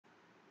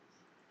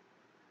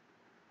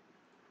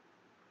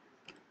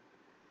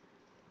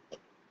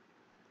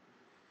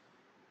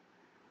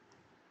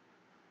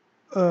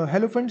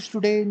Hello friends,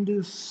 today in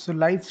this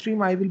live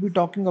stream I will be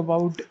talking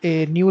about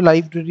a new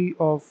library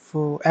of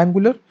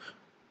Angular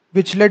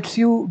which lets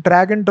you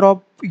drag and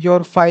drop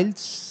your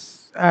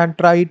files and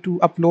try to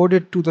upload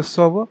it to the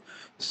server.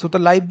 So the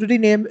library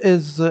name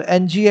is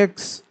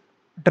ngx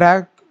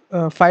drag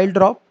file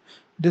drop.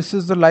 This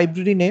is the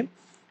library name.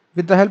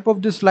 With the help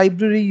of this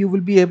library you will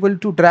be able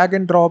to drag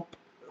and drop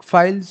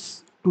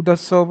files to the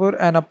server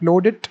and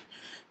upload it.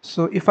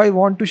 So if I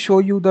want to show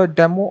you the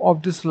demo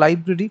of this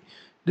library,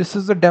 this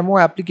is the demo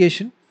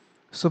application.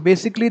 So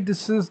basically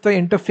this is the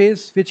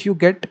interface which you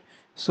get.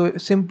 So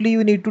simply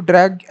you need to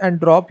drag and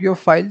drop your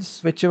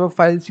files, whichever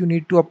files you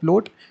need to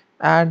upload.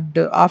 And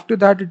after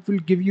that it will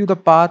give you the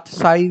path,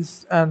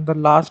 size and the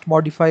last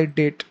modified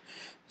date.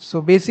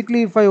 So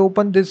basically if I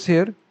open this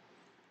here,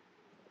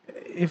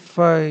 if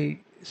I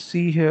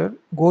see here,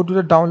 go to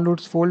the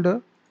downloads folder.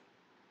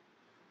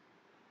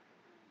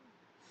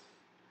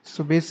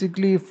 So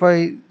basically if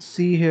I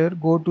see here,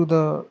 go to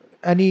the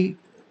any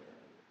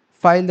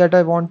file that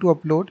I want to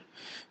upload,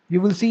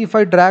 you will see if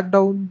I drag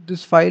down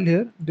this file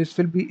here, this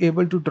will be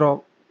able to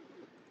drop.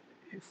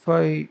 If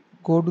I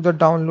go to the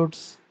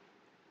downloads,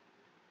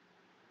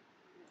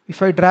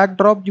 if I drag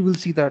drop, you will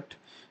see that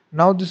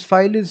now this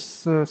file is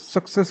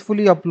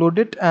successfully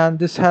uploaded and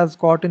this has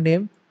got a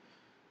name,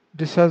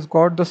 this has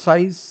got the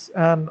size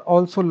and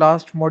also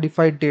last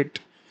modified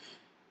date.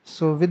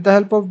 So with the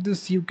help of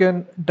this you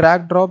can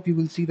drag drop, you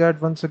will see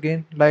that once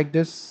again like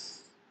this.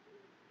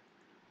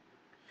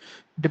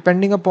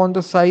 Depending upon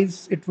the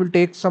size it will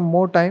take some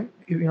more time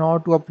in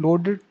order to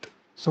upload it.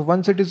 So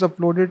once it is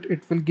uploaded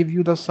it will give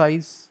you the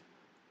size.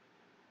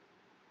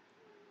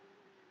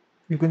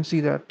 You can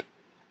see that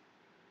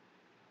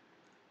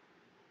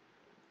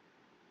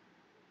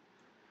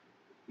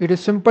it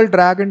is simple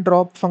drag and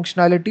drop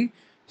functionality.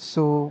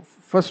 So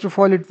first of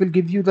all it will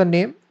give you the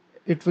name,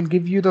 it will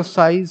give you the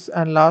size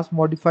and last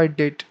modified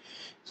date.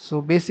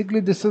 So basically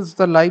this is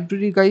the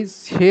library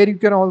guys. Here you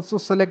can also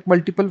select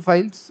multiple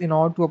files in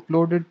order to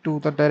upload it to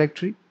the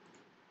directory.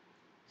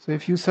 So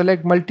if you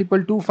select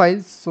multiple two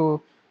files,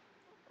 so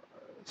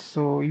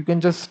you can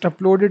just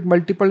upload it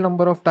multiple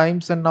number of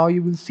times and now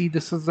you will see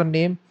this is the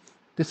name,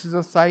 this is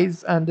the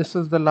size and this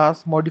is the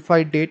last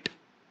modified date.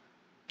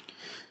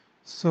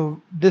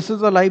 So this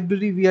is a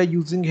library we are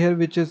using here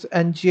which is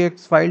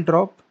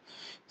ngx-file-drop.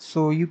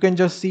 So you can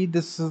just see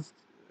this has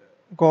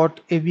got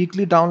a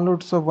weekly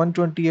downloads of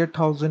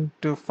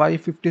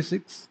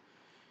 128,556.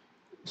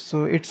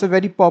 So it's a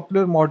very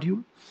popular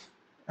module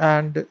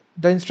and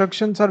the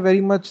instructions are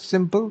very much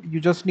simple. You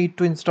just need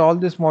to install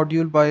this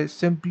module by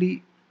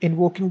simply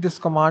invoking this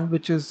command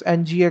which is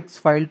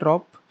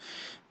ngx-file-drop.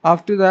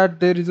 After that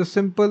there is a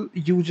simple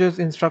users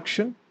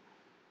instruction.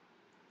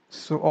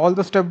 So all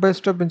the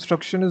step-by-step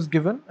instruction is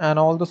given and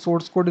all the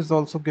source code is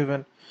also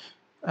given.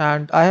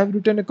 And I have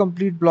written a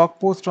complete blog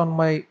post on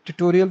my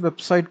tutorial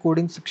website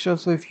Coding Shiksha.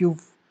 So if you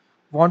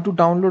want to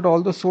download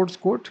all the source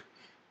code,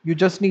 you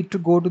just need to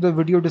go to the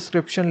video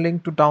description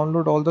link to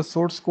download all the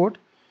source code.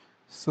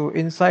 So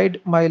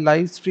inside my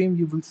live stream,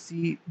 you will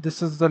see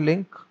this is the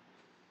link.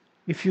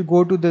 If you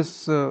go to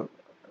this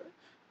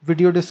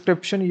video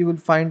description, you will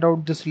find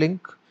out this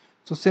link.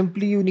 So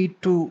simply you need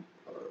to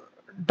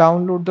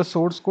download the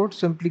source code.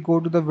 Simply go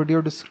to the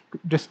video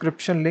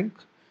description link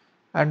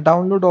and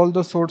download all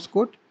the source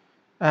code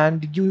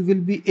and you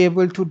will be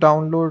able to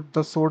download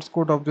the source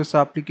code of this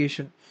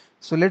application.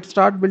 So let's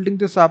start building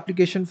this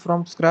application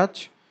from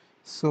scratch.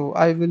 So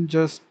I will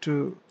just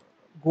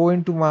go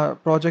into my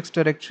projects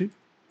directory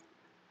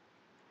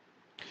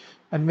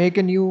and make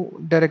a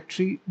new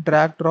directory,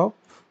 drag drop.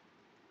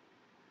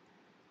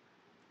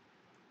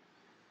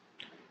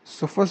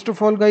 So first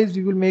of all guys,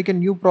 we will make a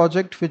new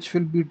project which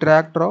will be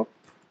drag drop.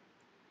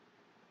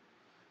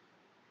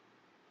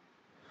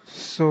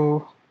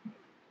 So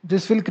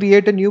this will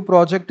create a new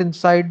project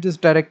inside this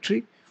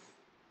directory.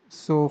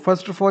 So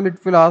first of all,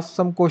 it will ask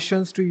some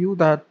questions to you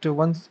that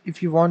once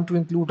if you want to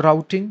include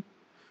routing,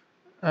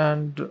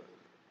 and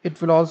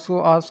it will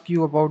also ask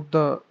you about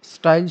the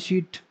style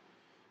sheet.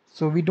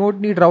 So we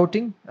don't need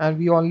routing and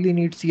we only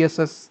need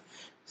CSS.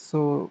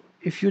 So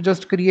if you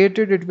just create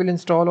it, it will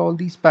install all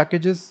these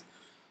packages.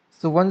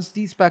 So once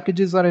these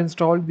packages are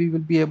installed, we will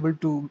be able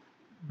to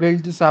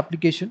build this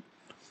application.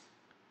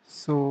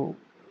 So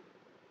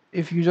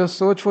if you just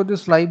search for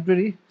this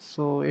library,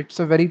 so it's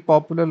a very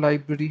popular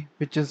library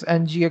which is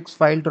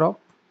ngx-file-drop,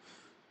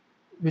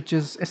 which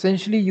is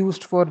essentially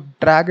used for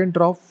drag and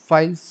drop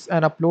files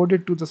and upload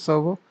it to the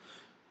server.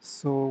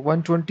 So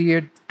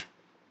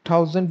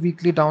 128,000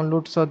 weekly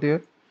downloads are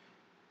there.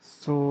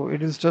 So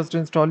it is just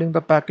installing the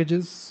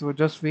packages. So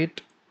just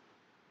wait.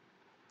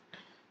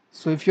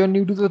 So if you're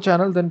new to the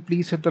channel, then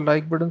please hit the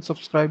like button,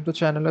 subscribe the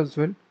channel as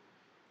well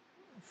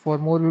for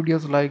more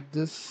videos like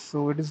this.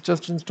 So it is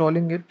just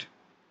installing it.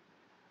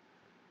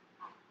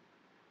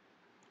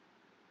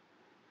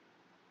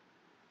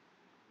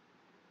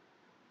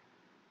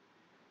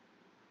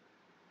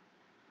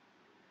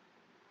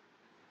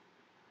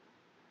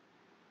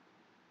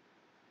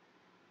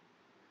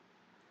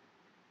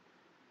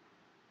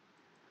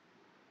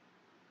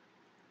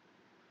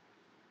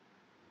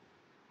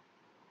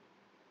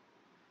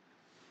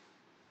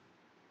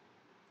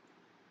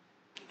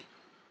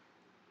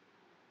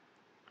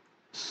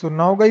 So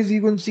now guys,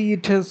 you can see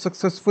it has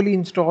successfully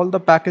installed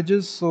the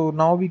packages. So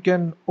now we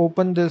can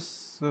open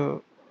this,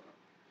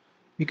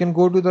 we can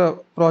go to the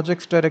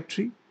projects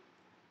directory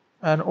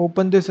and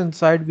open this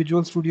inside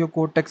Visual Studio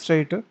Code text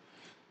editor.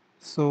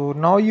 So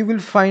now you will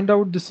find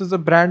out this is a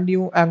brand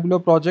new Angular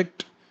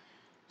project.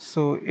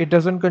 So it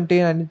doesn't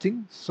contain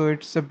anything. So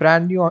it's a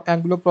brand new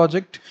Angular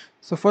project.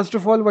 So first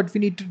of all, what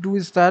we need to do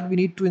is that we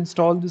need to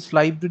install this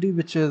library,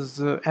 which is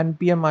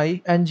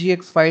npmi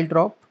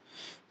ngx-file-drop.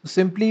 So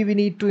simply we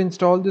need to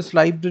install this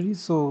library.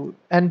 So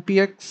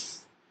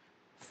npx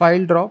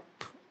file drop.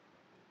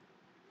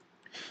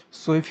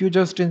 So if you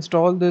just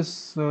install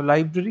this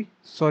library,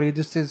 sorry,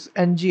 this is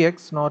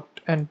ngx, not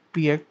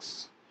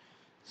npx.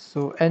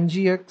 So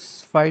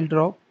ngx file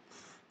drop.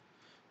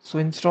 So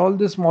install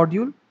this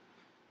module.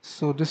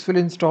 So this will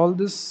install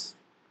this.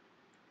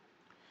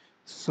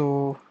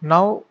 So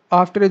now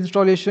after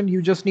installation,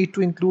 you just need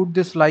to include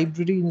this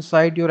library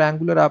inside your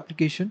Angular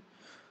application.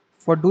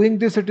 For doing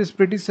this, it is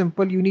pretty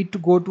simple. You need to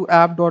go to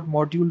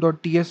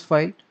app.module.ts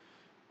file.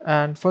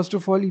 And first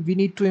of all, we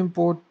need to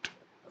import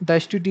the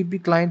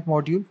HTTP client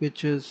module,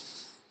 which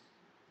is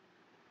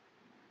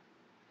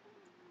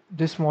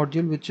this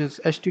module, which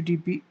is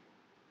HTTP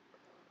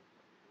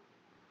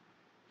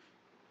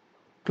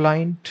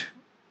client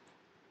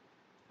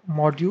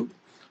module.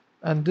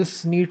 And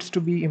this needs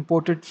to be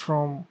imported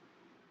from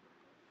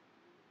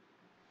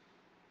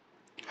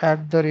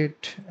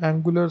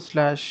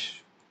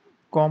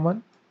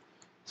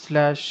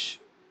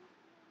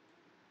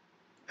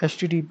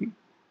 @angular/common/HTTP.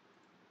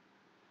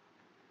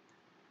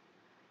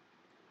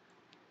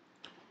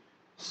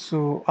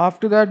 So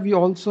after that, we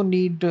also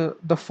need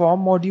the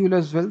form module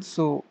as well.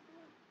 So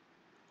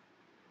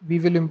we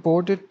will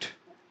import it.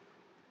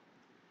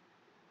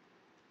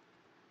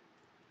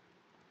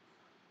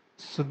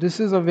 So this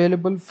is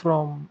available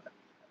from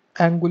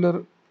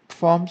Angular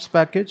forms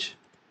package.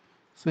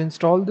 So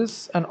install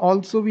this, and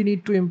also we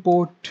need to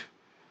import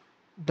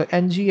the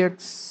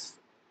ngx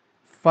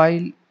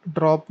file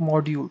drop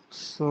module.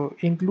 So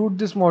include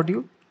this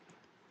module.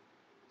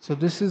 So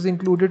this is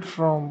included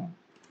from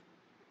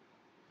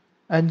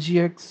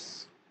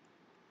ngx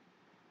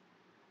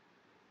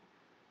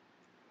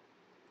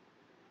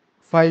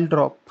file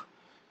drop.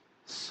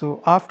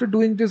 So after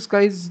doing this,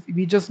 guys,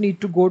 we just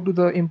need to go to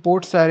the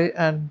imports array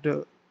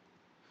and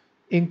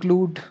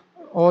include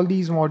all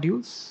these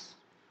modules,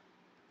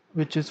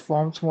 which is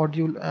forms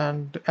module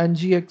and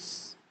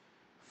ngx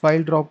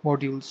file drop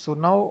modules. So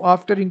now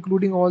after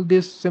including all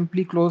this,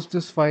 simply close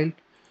this file.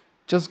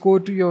 Just go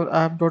to your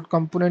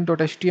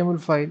app.component.html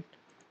file,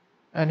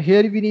 and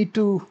here we need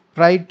to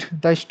write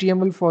the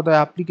HTML for the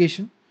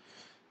application.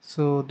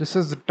 So this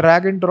is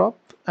drag and drop,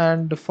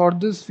 and for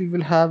this we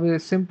will have a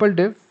simple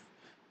div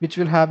which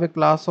will have a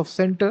class of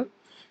center.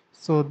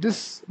 So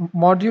this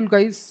module,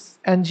 guys,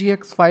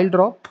 ngx file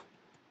drop.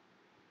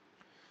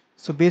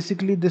 So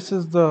basically this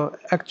is the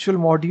actual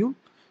module.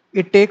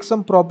 It takes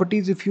some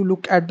properties if you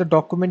look at the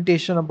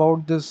documentation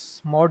about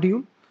this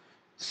module.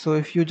 So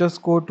if you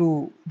just go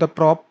to the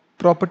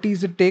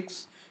properties it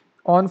takes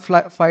on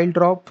file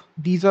drop,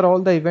 these are all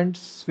the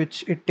events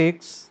which it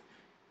takes.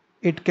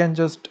 It can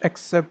just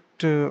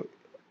accept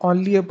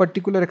only a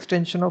particular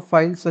extension of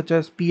files such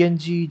as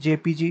PNG,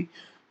 JPG.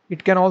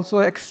 It can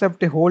also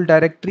accept a whole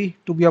directory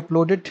to be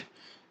uploaded.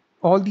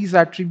 All these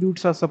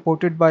attributes are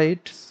supported by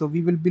it. So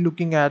we will be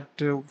looking at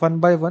one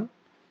by one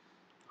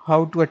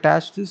how to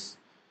attach this.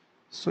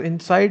 So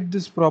inside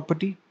this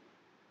property,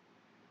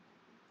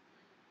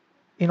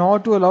 in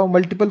order to allow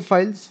multiple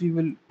files, we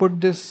will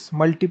put this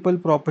multiple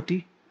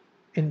property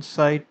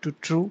inside to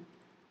true.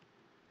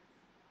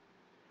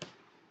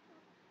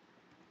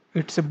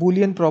 It's a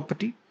Boolean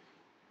property.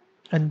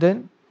 And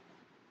then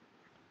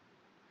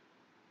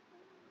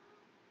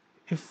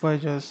if I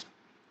just,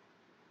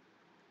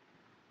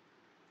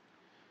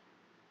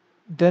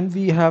 then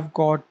we have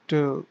got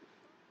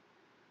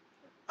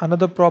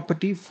another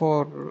property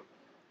for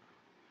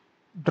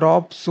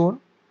drop zone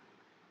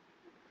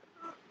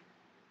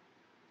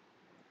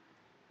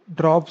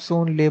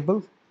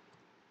label.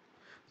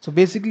 So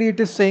basically it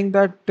is saying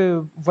that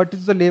what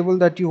is the label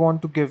that you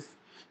want to give.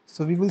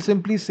 So we will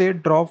simply say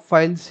drop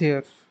files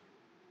here.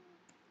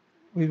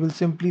 We will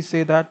simply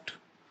say that.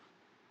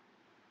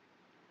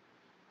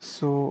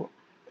 So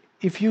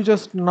if you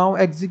just now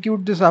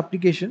execute this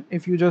application,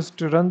 if you just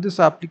run this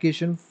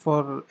application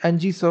for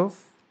ngserve,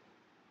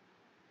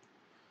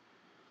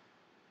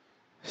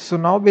 so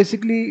now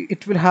basically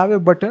it will have a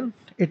button.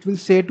 It will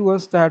say to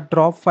us that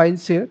drop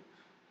files here.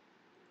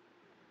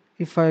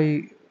 If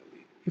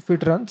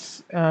it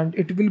runs, and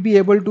it will be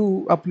able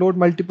to upload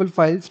multiple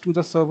files to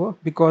the server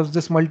because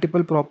this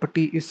multiple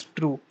property is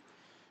true.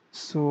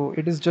 So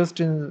it is just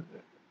in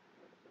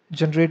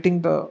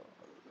generating the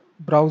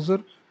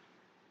browser.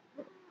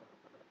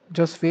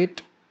 Just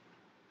wait.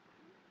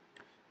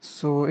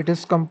 So it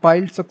is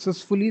compiled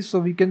successfully, so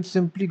we can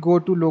simply go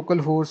to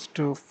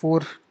localhost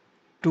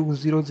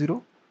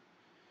 4200.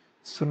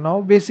 So now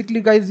basically,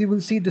 guys, you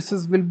will see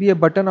will be a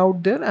button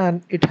out there,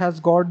 and it has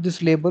got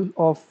this label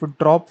of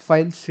drop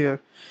files here.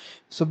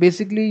 So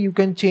basically you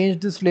can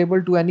change this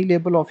label to any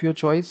label of your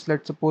choice.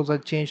 Let's suppose I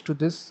change to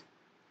this.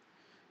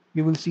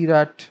 You will see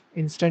that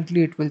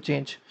instantly it will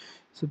change.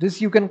 So this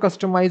you can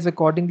customize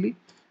accordingly.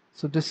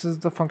 So this is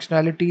the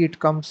functionality it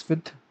comes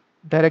with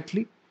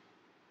directly.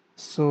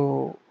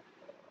 So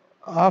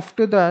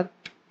after that,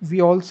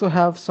 we also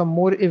have some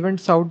more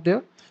events out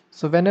there.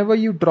 So whenever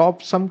you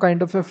drop some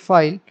kind of a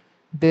file,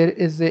 there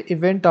is a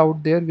event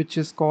out there which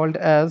is called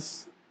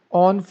as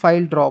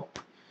on-file-drop.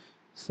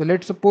 So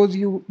let's suppose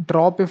you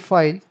drop a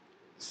file.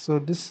 So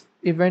this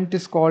event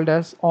is called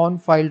as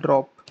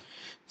on-file-drop.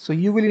 So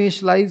you will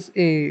initialize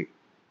a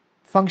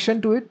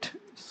function to it.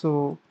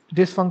 So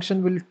this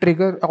function will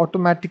trigger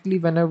automatically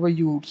whenever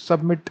you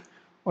submit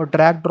or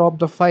drag drop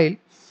the file.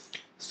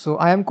 So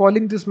I am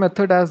calling this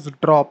method as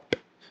dropped.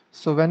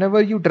 So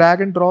whenever you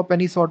drag and drop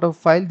any sort of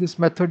file, this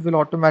method will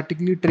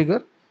automatically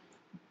trigger,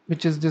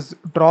 which is this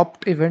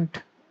dropped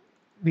event.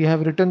 We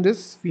have written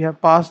this, we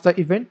have passed the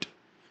event.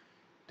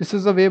 This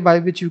is a way by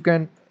which you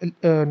can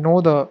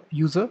know the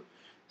user.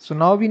 So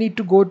now we need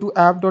to go to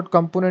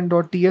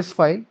app.component.ts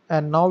file,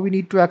 and now we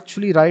need to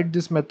actually write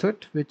this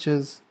method, which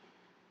is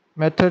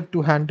method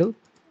to handle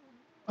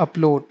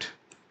upload.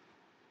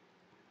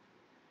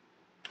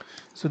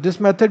 So this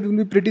method will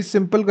be pretty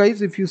simple,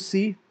 guys. If you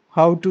see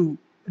how to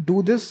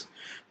do this,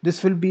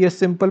 this will be a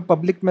simple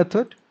public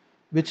method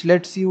which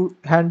lets you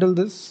handle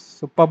this.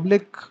 So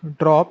public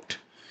dropped.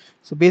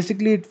 So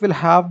basically it will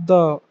have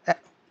the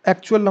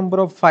actual number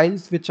of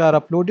files which are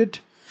uploaded.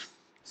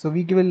 So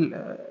we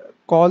will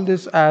call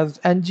this as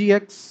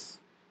ngx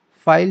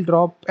file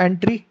drop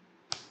entry.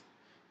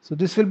 So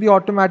this will be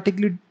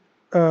automatically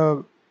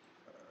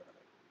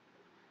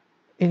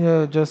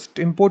just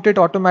imported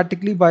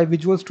automatically by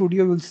Visual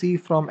Studio. You'll see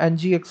from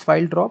ngx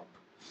file drop.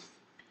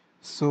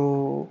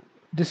 So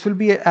this will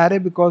be an array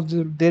because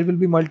there will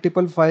be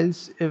multiple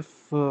files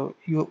if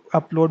you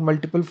upload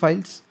multiple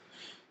files.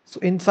 So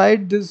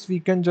inside this we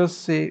can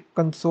just say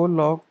console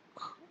log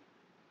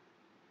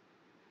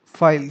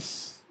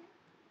files.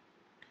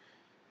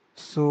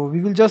 So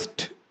we will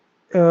just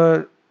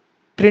uh,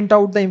 print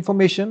out the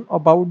information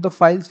about the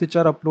files which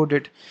are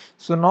uploaded.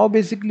 So now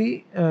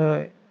basically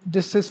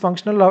this is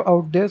functional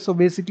out there. So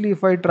basically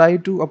if I try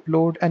to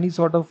upload any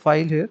sort of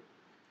file here,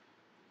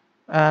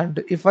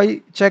 and if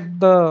I check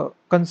the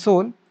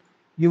console,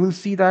 you will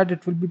see that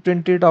it will be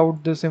printed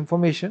out this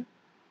information.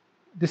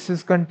 This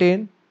is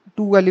contain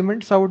two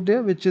elements out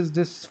there, which is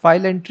this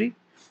file entry.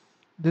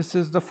 This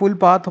is the full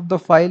path of the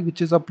file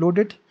which is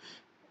uploaded.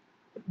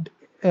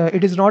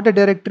 It is not a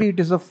directory, it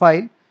is a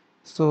file.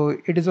 So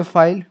it is a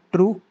file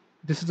true.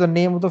 This is the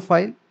name of the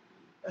file,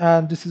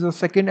 and this is the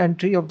second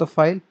entry of the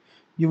file.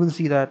 You will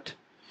see that.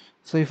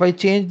 So if I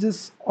change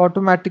this,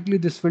 automatically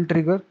this will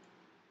trigger.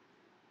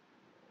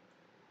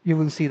 You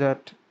will see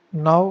that.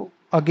 Now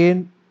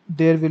again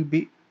there will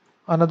be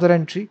another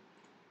entry.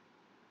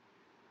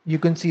 You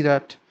can see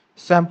that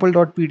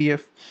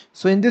sample.pdf.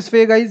 So in this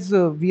way, guys,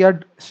 we are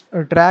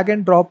drag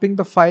and dropping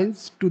the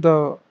files to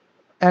the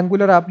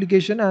Angular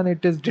application, and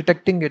it is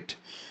detecting it.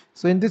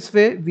 So in this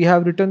way we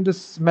have written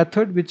this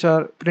method which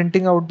are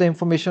printing out the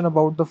information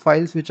about the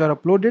files which are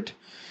uploaded.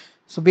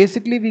 So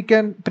basically we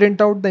can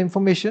print out the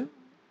information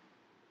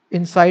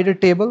inside a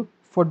table.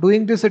 For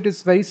doing this, it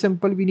is very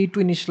simple. We need to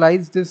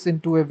initialize this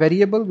into a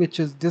variable which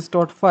is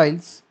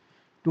this.files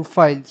to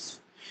files,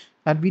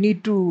 and we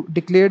need to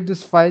declare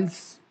this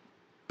files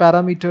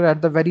parameter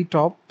at the very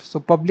top. So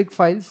public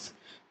files,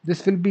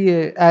 this will be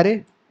a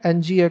array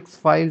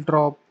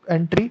ngx-file-drop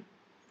entry,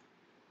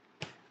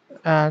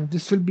 and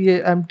this will be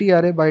a empty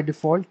array by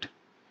default.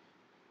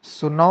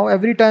 So now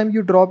every time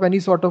you drop any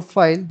sort of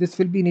file, this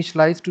will be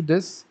initialized to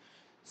this.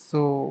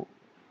 So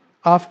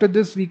after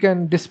this, we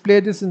can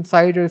display this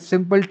inside a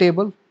simple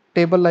table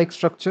like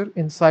structure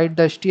inside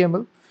the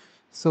HTML.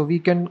 So we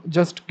can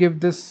just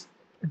give this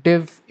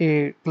div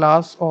a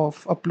class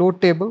of upload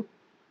table.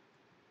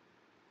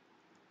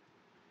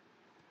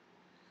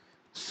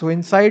 So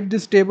inside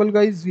this table,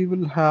 guys, we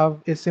will have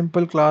a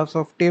simple class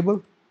of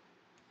table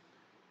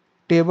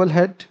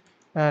head,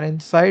 and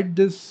inside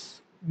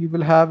this we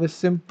will have a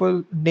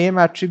simple name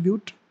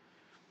attribute,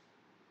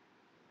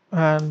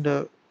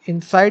 and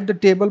inside the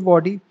table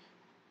body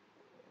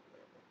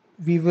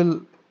we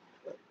will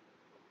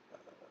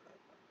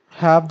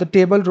have the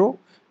table row,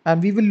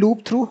 and we will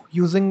loop through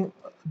using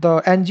the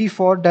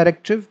ng-for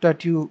directive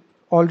that you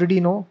already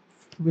know,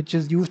 which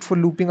is used for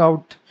looping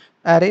out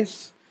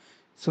arrays.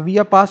 So we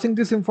are passing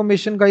this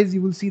information, guys.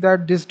 You will see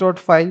that this dot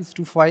files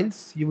to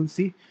files, you will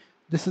see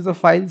this is the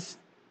files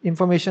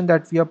information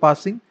that we are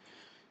passing.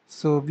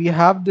 So we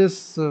have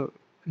this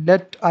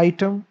let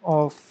item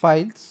of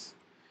files,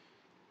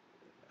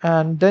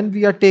 and then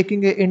we are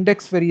taking a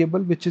index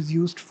variable which is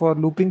used for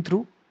looping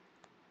through.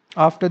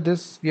 After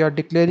this, we are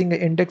declaring an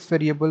index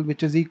variable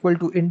which is equal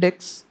to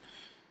index,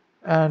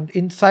 and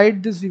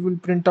inside this we will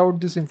print out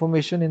this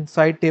information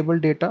inside table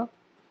data.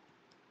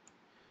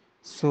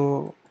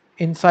 So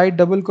inside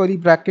double curly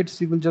brackets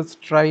we will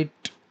just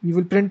write, we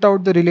will print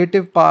out the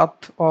relative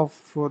path of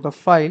the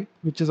file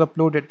which is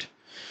uploaded.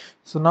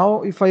 So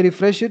now if I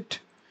refresh it,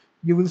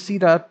 you will see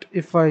that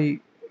if I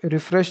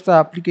refresh the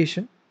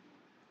application,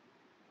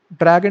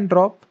 drag and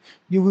drop,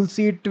 you will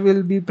see it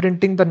will be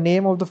printing the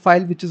name of the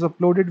file which is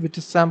uploaded, which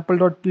is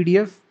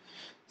sample.pdf.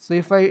 So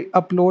if I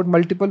upload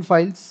multiple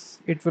files,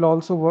 it will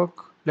also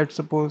work. Let's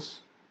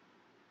suppose.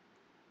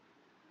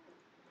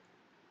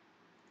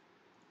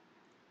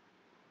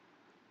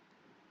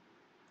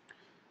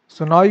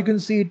 So now you can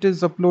see it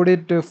is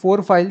uploaded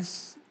four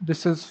files.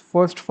 This is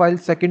first file,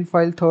 second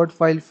file, third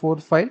file,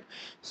 fourth file.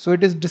 So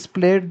it is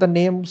displayed the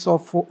names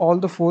of all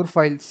the four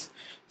files.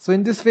 So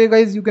in this way,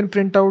 guys, you can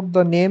print out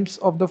the names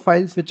of the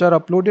files which are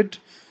uploaded.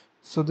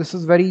 So this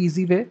is very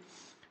easy way.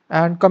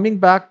 And coming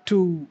back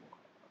to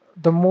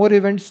the more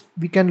events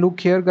we can look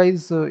here,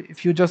 guys,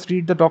 if you just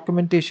read the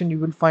documentation, you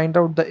will find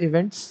out the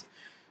events.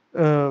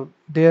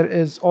 There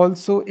is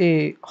also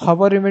a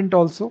hover event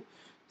also.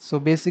 So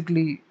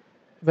basically,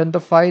 when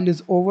the file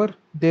is over,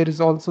 there is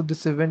also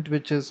this event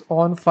which is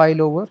on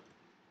file over.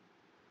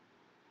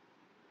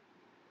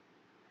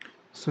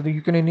 So that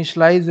you can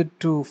initialize it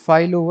to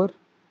file over,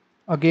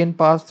 again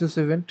pass this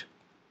event.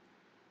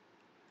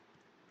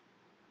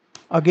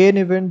 Again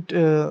event,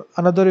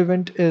 another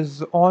event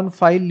is on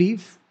file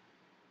leave.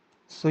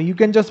 So you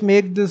can just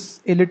make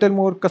this a little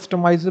more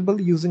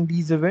customizable using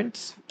these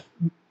events.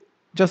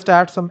 Just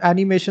add some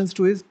animations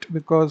to it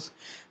because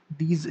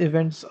these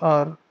events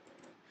are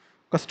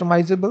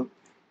customizable.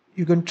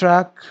 You can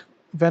track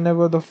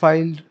whenever the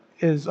file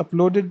is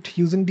uploaded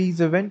using these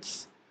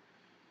events.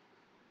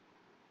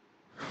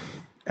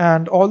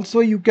 And also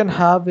you can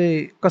have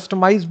a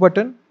customized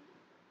button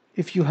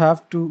if you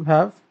have to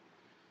have,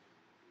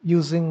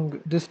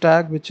 using this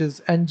tag which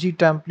is ng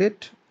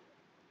template,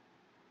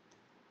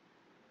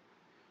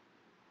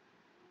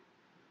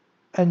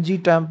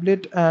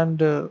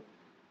 and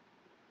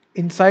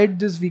inside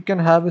this we can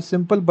have a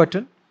simple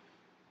button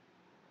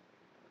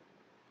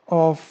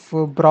of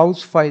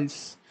browse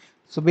files.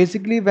 So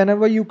basically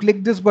whenever you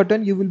click this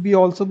button, you will be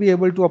also be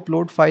able to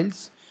upload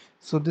files.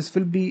 So this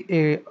will be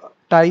a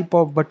type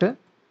of button,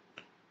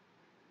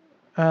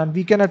 and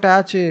we can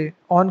attach a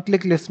on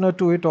click listener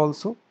to it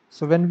also.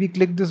 So when we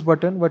click this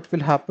button, what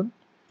will happen?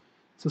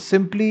 So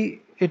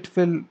simply it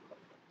will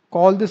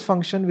call this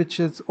function which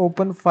is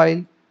open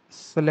file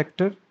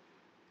selector.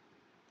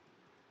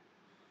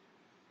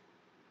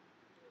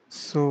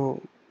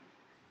 So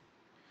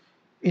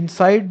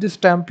inside this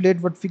template,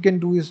 what we can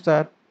do is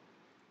that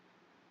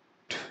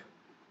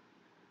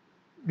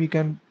we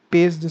can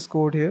paste this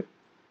code here.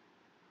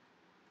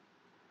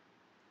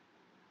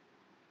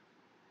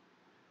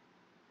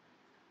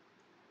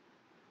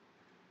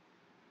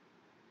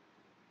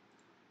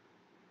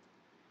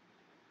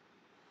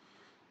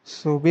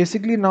 So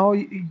basically now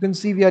you can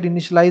see we are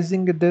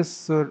initializing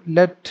this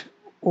let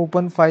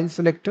open file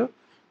selector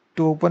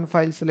to open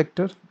file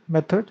selector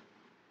method.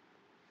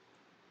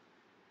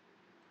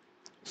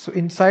 So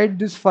inside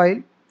this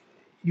file,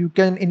 you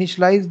can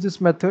initialize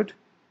this method.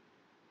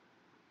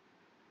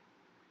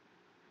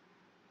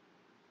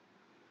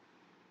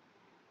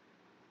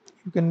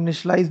 You can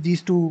initialize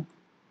these two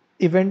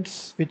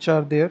events which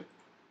are there.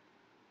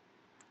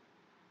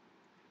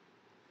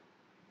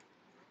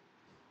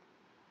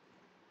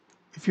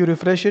 If you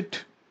refresh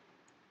it,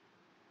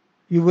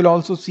 you will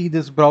also see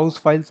this browse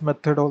files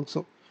method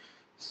also.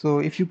 So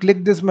if you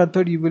click this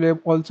method, you will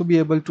also be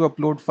able to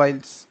upload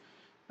files,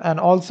 and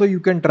also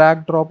you can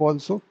drag drop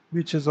also,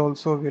 which is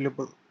also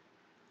available.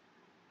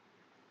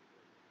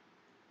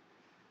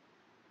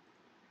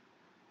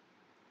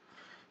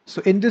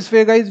 So in this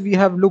way, guys, we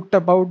have looked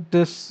about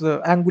this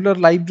Angular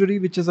library,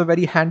 which is a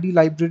very handy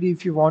library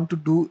if you want to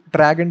do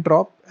drag and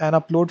drop and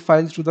upload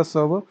files to the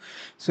server.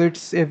 So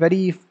it's a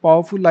very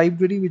powerful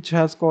library which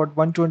has got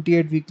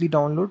 128 weekly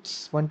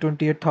downloads,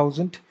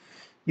 128,000.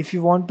 If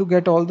you want to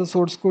get all the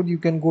source code, you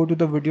can go to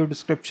the video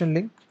description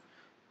link.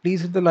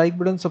 Please hit the like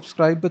button,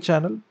 subscribe the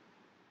channel,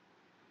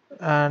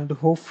 and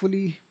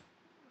hopefully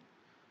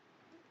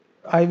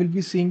I will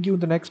be seeing you in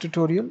the next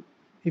tutorial.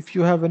 If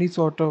you have any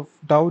sort of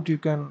doubt, you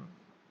can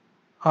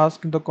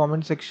ask in the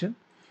comment section,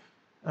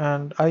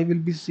 and I will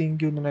be seeing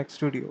you in the next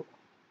video.